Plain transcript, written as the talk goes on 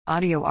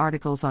Audio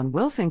articles on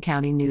Wilson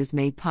County News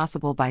made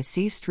possible by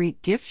C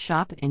Street Gift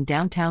Shop in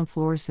downtown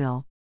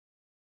Floresville.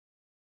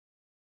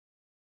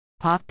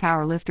 Poth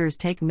powerlifters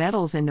take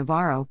medals in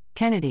Navarro,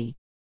 Kenedy.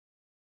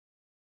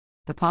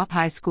 The Poth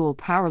High School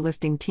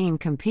powerlifting team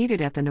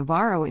competed at the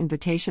Navarro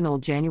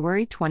Invitational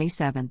January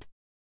 27.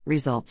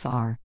 Results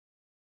are: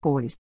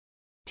 Boys.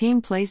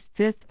 Team placed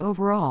 5th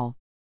overall.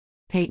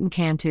 Peyton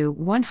Cantu,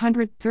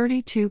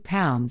 132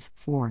 pounds,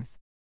 4th.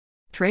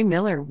 Trey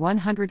Miller,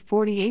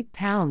 148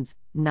 pounds,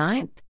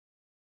 9th.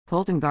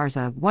 Colton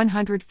Garza,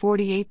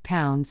 148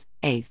 pounds,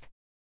 8th.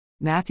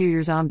 Matthew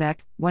Yerzombeck,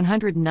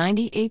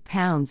 198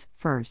 pounds,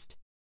 1st.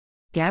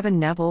 Gavin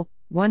Neville,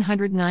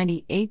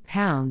 198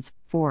 pounds,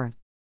 4th.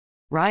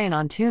 Ryan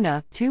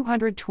Antuna,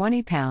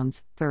 220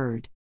 pounds,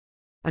 3rd.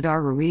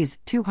 Adar Ruiz,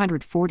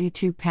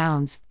 242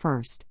 pounds,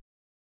 1st.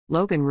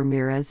 Logan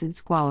Ramirez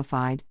is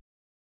qualified.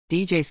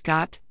 DJ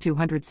Scott,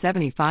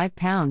 275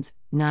 pounds,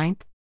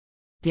 9th.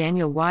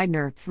 Daniel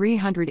Widener,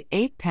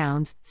 308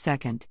 pounds,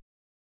 2nd.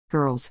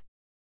 Girls.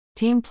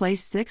 Team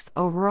placed 6th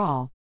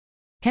overall.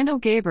 Kendall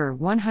Gaber,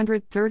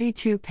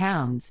 132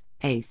 pounds,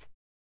 8th.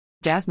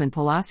 Jasmine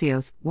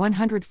Palacios,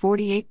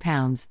 148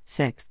 pounds,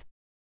 6th.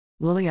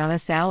 Liliana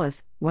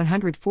Salas,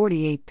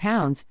 148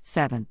 pounds,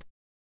 7th.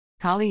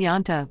 Kali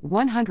Yanta,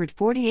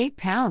 148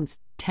 pounds,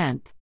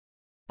 10th.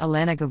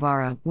 Elena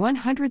Guevara,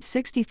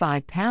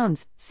 165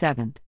 pounds,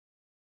 7th.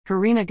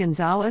 Karina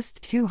Gonzalez,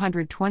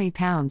 220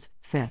 pounds,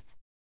 5th.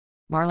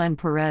 Marlene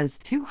Perez,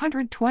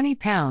 220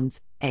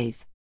 pounds,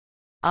 8th.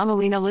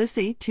 Amelina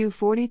Lissi,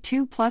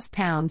 242 plus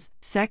pounds,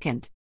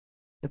 2nd.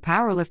 The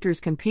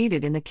powerlifters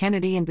competed in the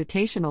Kenedy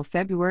Invitational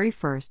February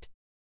 1.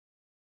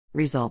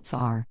 Results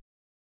are: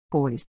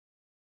 Boys.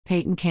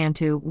 Peyton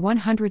Cantu,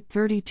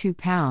 132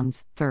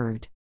 pounds,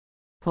 3rd.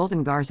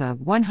 Colton Garza,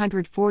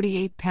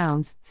 148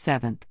 pounds,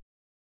 7th.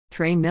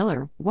 Trey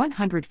Miller,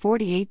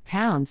 148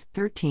 pounds,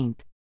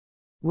 13th.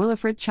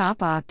 Willifred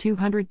Chapa,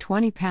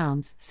 220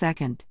 pounds,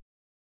 2nd.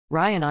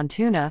 Ryan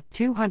Antuna,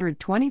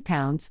 220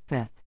 pounds,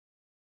 5th.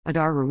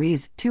 Adar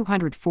Ruiz,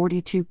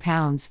 242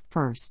 pounds,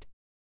 1st.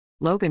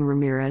 Logan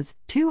Ramirez,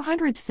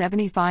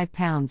 275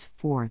 pounds,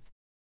 4th.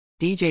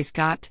 DJ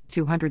Scott,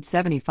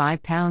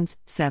 275 pounds,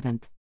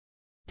 7th.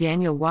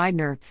 Daniel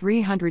Widener,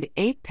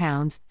 308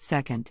 pounds,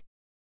 2nd.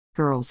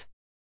 Girls.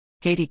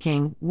 Katie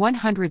King,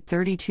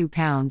 132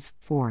 pounds,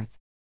 4th.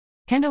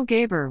 Kendall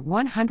Gaber,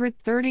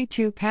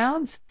 132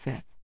 pounds,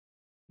 5th.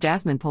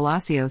 Jasmine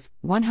Palacios,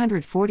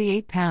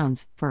 148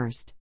 pounds,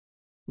 1st.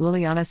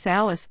 Liliana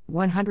Salas,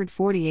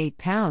 148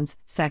 pounds,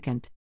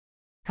 2nd.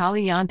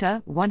 Kali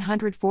Yanta,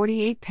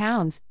 148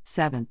 pounds,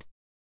 7th.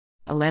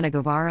 Elena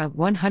Guevara,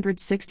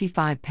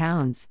 165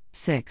 pounds,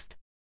 6th.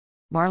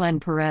 Marlene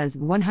Perez,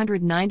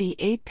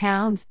 198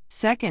 pounds,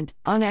 2nd,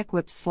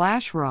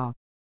 unequipped/raw.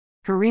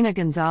 Karina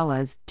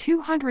Gonzalez,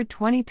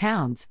 220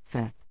 pounds,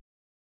 5th.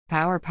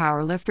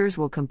 Powerlifters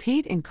will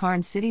compete in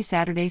Karn City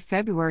Saturday,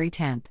 February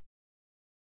 10.